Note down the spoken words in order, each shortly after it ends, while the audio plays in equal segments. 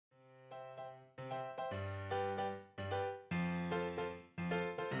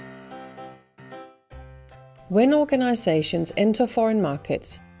When organizations enter foreign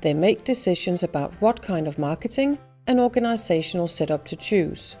markets, they make decisions about what kind of marketing and organizational setup to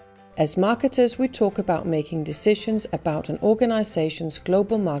choose. As marketers, we talk about making decisions about an organization's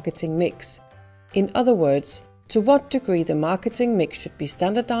global marketing mix. In other words, to what degree the marketing mix should be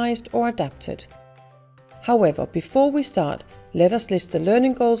standardized or adapted. However, before we start, let us list the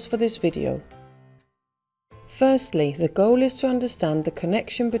learning goals for this video. Firstly, the goal is to understand the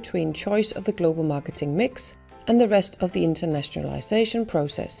connection between choice of the global marketing mix and the rest of the internationalization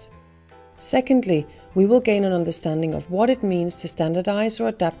process. Secondly, we will gain an understanding of what it means to standardize or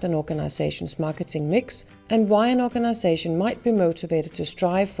adapt an organization's marketing mix and why an organization might be motivated to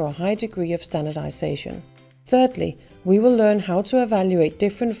strive for a high degree of standardization. Thirdly, we will learn how to evaluate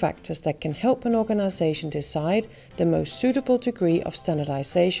different factors that can help an organization decide the most suitable degree of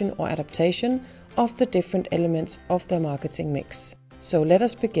standardization or adaptation of the different elements of their marketing mix. So let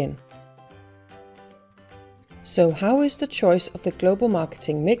us begin. So how is the choice of the global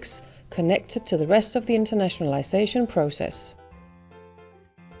marketing mix connected to the rest of the internationalization process?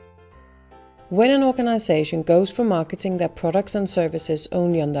 When an organization goes from marketing their products and services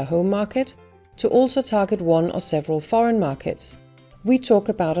only on their home market to also target one or several foreign markets, we talk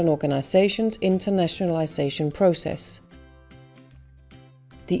about an organization's internationalization process.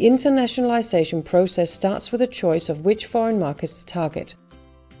 The internationalization process starts with a choice of which foreign markets to target.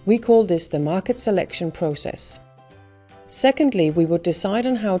 We call this the market selection process. Secondly, we would decide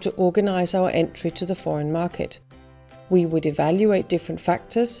on how to organize our entry to the foreign market. We would evaluate different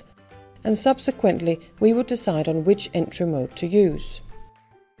factors, and subsequently we would decide on which entry mode to use.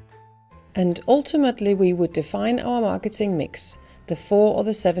 And ultimately we would define our marketing mix, the 4 or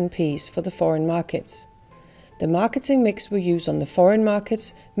the 7 Ps for the foreign markets. The marketing mix we use on the foreign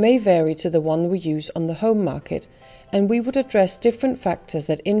markets may vary to the one we use on the home market, and we would address different factors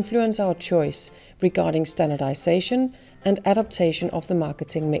that influence our choice regarding standardization and adaptation of the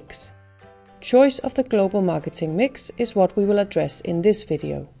marketing mix. Choice of the global marketing mix is what we will address in this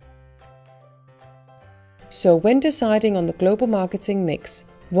video. So when deciding on the global marketing mix,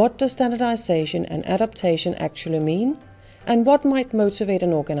 what does standardization and adaptation actually mean? And what might motivate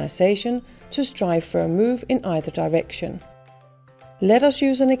an organization to strive for a move in either direction? Let us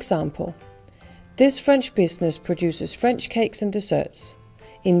use an example. This French business produces French cakes and desserts.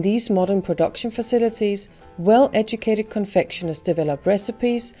 In these modern production facilities, well-educated confectioners develop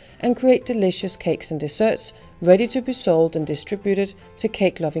recipes and create delicious cakes and desserts ready to be sold and distributed to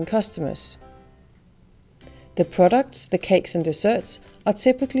cake-loving customers. The products, the cakes and desserts, are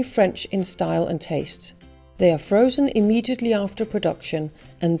typically French in style and taste. They are frozen immediately after production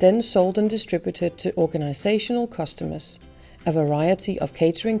and then sold and distributed to organizational customers, a variety of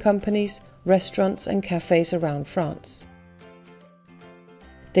catering companies, restaurants and cafes around France.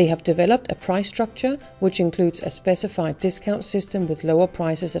 They have developed a price structure which includes a specified discount system with lower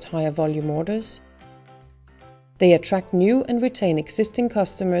prices at higher volume orders. They attract new and retain existing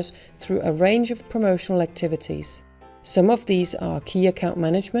customers through a range of promotional activities. Some of these are key account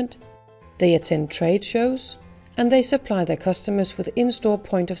management, they attend trade shows, and they supply their customers with in-store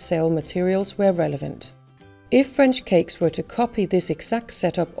point-of-sale materials where relevant. If French cakes were to copy this exact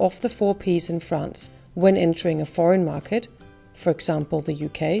setup of the 4 Ps in France when entering a foreign market, for example the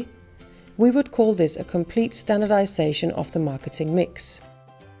UK, we would call this a complete standardization of the marketing mix.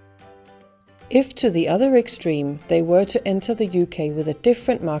 If to the other extreme they were to enter the UK with a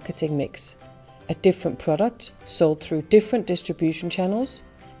different marketing mix, a different product sold through different distribution channels,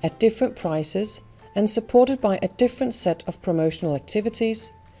 at different prices and supported by a different set of promotional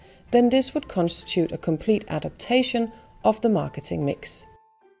activities, then this would constitute a complete adaptation of the marketing mix.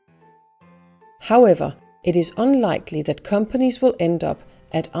 However, it is unlikely that companies will end up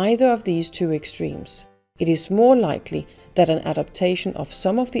at either of these two extremes. It is more likely that an adaptation of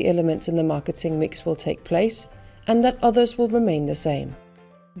some of the elements in the marketing mix will take place and that others will remain the same.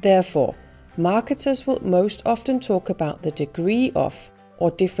 Therefore, marketers will most often talk about the degree of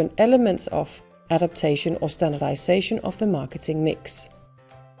or different elements of adaptation or standardization of the marketing mix.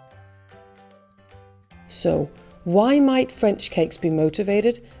 So, why might French cakes be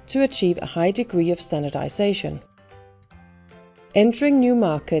motivated to achieve a high degree of standardization? Entering new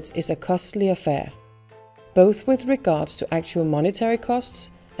markets is a costly affair, both with regards to actual monetary costs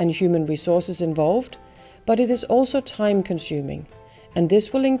and human resources involved, but it is also time-consuming, and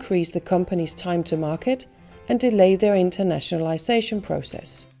this will increase the company's time to market and delay their internationalization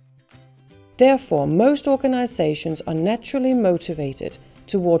process. Therefore, most organizations are naturally motivated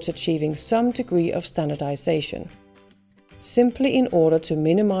towards achieving some degree of standardization, simply in order to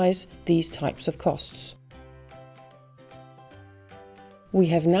minimize these types of costs. We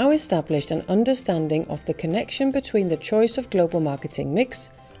have now established an understanding of the connection between the choice of global marketing mix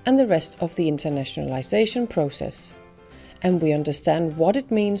and the rest of the internationalization process. And we understand what it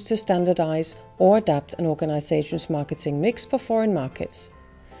means to standardize or adapt an organization's marketing mix for foreign markets.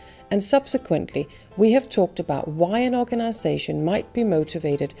 And subsequently, we have talked about why an organization might be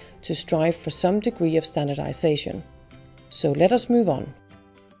motivated to strive for some degree of standardization. So let us move on.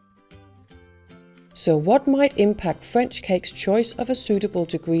 So what might impact French Cake's choice of a suitable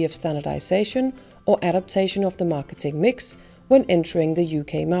degree of standardization or adaptation of the marketing mix when entering the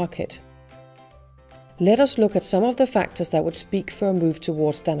UK market? Let us look at some of the factors that would speak for a move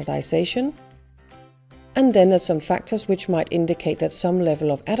towards standardization, and then at some factors which might indicate that some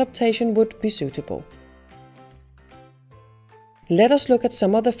level of adaptation would be suitable. Let us look at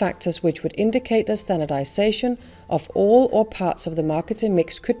some of the factors which would indicate that standardization of all or parts of the marketing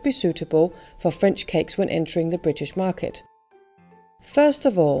mix could be suitable for French Cakes when entering the British market. First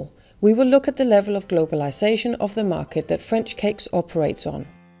of all, we will look at the level of globalization of the market that French Cakes operates on.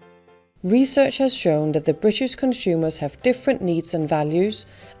 Research has shown that the British consumers have different needs and values,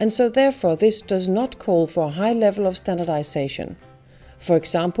 and so therefore this does not call for a high level of standardization. For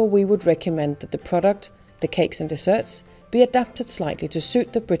example, we would recommend that the product, the cakes and desserts, be adapted slightly to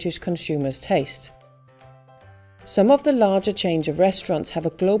suit the British consumer's taste. Some of the larger chains of restaurants have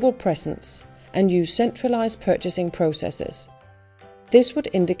a global presence and use centralized purchasing processes. This would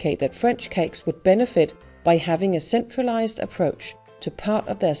indicate that French Cakes would benefit by having a centralized approach to part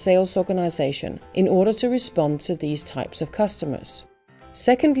of their sales organization in order to respond to these types of customers.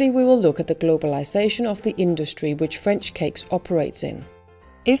 Secondly, we will look at the globalization of the industry which French Cakes operates in.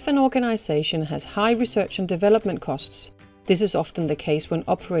 If an organization has high research and development costs, this is often the case when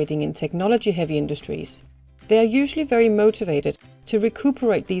operating in technology-heavy industries, they are usually very motivated to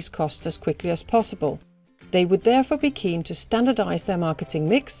recuperate these costs as quickly as possible. They would therefore be keen to standardize their marketing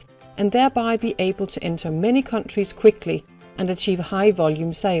mix and thereby be able to enter many countries quickly and achieve high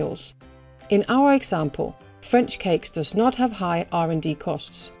volume sales. In our example, French Cakes does not have high R&D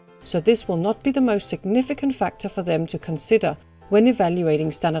costs, so this will not be the most significant factor for them to consider when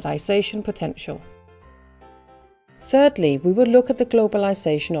evaluating standardization potential. Thirdly, we will look at the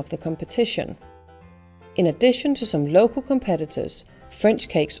globalization of the competition. In addition to some local competitors, French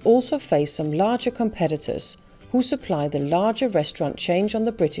Cakes also face some larger competitors who supply the larger restaurant chains on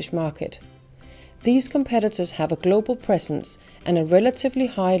the British market. These competitors have a global presence and a relatively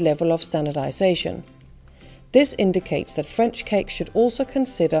high level of standardization. This indicates that French Cakes should also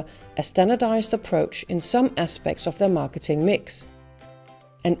consider a standardized approach in some aspects of their marketing mix.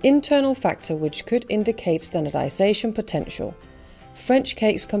 An internal factor which could indicate standardization potential. French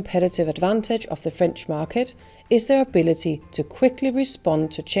Cakes' competitive advantage of the French market is their ability to quickly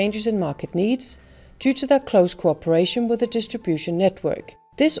respond to changes in market needs due to their close cooperation with the distribution network.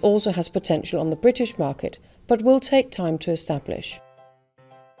 This also has potential on the British market, but will take time to establish.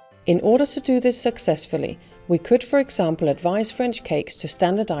 In order to do this successfully, we could, for example, advise French Cakes to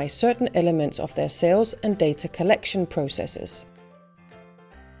standardize certain elements of their sales and data collection processes.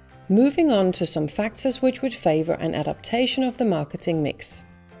 Moving on to some factors which would favor an adaptation of the marketing mix.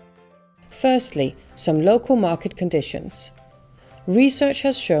 Firstly, some local market conditions. Research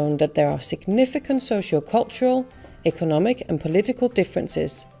has shown that there are significant socio-cultural, economic and political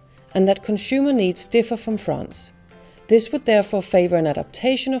differences, and that consumer needs differ from France. This would therefore favor an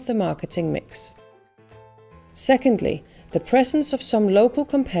adaptation of the marketing mix. Secondly, the presence of some local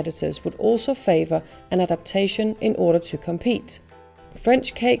competitors would also favor an adaptation in order to compete.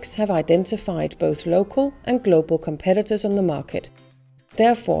 French Cakes have identified both local and global competitors on the market.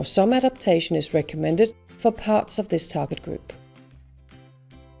 Therefore, some adaptation is recommended for parts of this target group.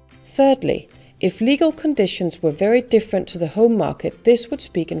 Thirdly, if legal conditions were very different to the home market, this would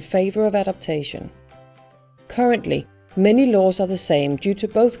speak in favor of adaptation. Currently, many laws are the same due to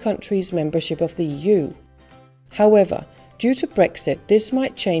both countries' membership of the EU. However, due to Brexit, this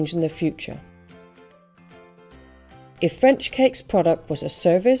might change in the future. If French Cakes' product was a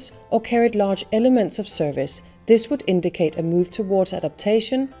service or carried large elements of service, this would indicate a move towards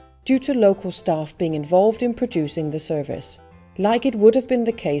adaptation due to local staff being involved in producing the service, like it would have been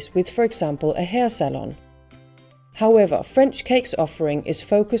the case with, for example, a hair salon. However, French Cakes' offering is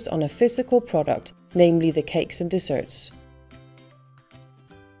focused on a physical product, namely the cakes and desserts.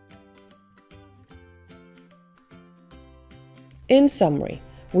 In summary,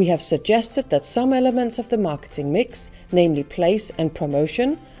 we have suggested that some elements of the marketing mix, namely place and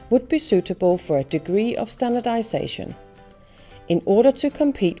promotion, would be suitable for a degree of standardization. In order to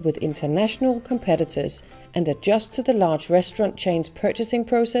compete with international competitors and adjust to the large restaurant chains' purchasing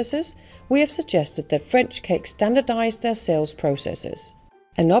processes, we have suggested that French Cakes standardize their sales processes.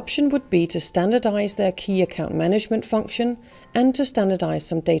 An option would be to standardize their key account management function and to standardize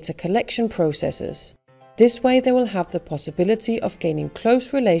some data collection processes. This way they will have the possibility of gaining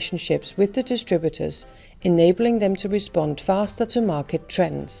close relationships with the distributors, enabling them to respond faster to market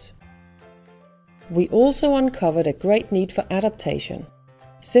trends. We also uncovered a great need for adaptation.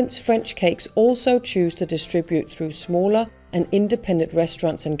 Since French cakes also choose to distribute through smaller and independent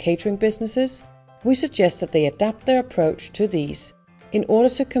restaurants and catering businesses, we suggest that they adapt their approach to these in order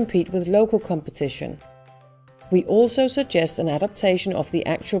to compete with local competition. We also suggest an adaptation of the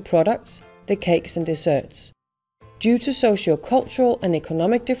actual products, the cakes and desserts. Due to socio-cultural and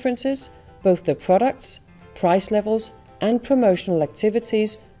economic differences, both the products, price levels and promotional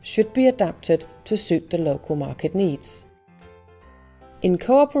activities should be adapted to suit the local market needs. In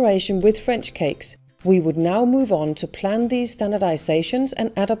cooperation with French cakes, we would now move on to plan these standardizations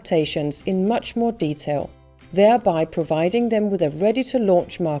and adaptations in much more detail, thereby providing them with a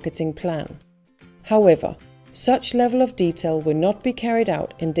ready-to-launch marketing plan. However, such level of detail will not be carried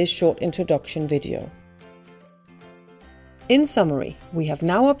out in this short introduction video. In summary, we have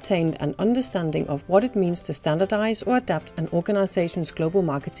now obtained an understanding of what it means to standardize or adapt an organization's global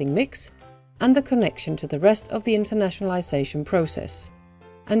marketing mix and the connection to the rest of the internationalization process.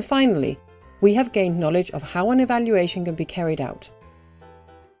 And finally, we have gained knowledge of how an evaluation can be carried out.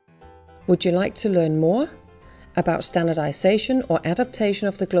 Would you like to learn more about standardization or adaptation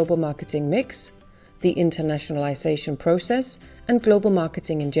of the global marketing mix, the internationalization process, and global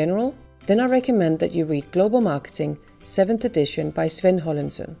marketing in general? Then I recommend that you read Global Marketing, 7th edition by Sven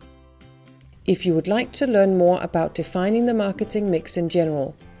Hollensen. If you would like to learn more about defining the marketing mix in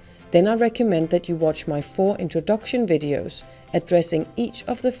general, then I recommend that you watch my 4 introduction videos addressing each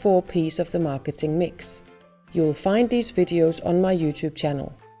of the 4 P's of the marketing mix. You will find these videos on my YouTube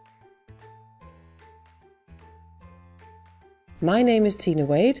channel. My name is Tine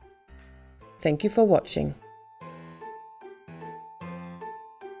Wade. Thank you for watching.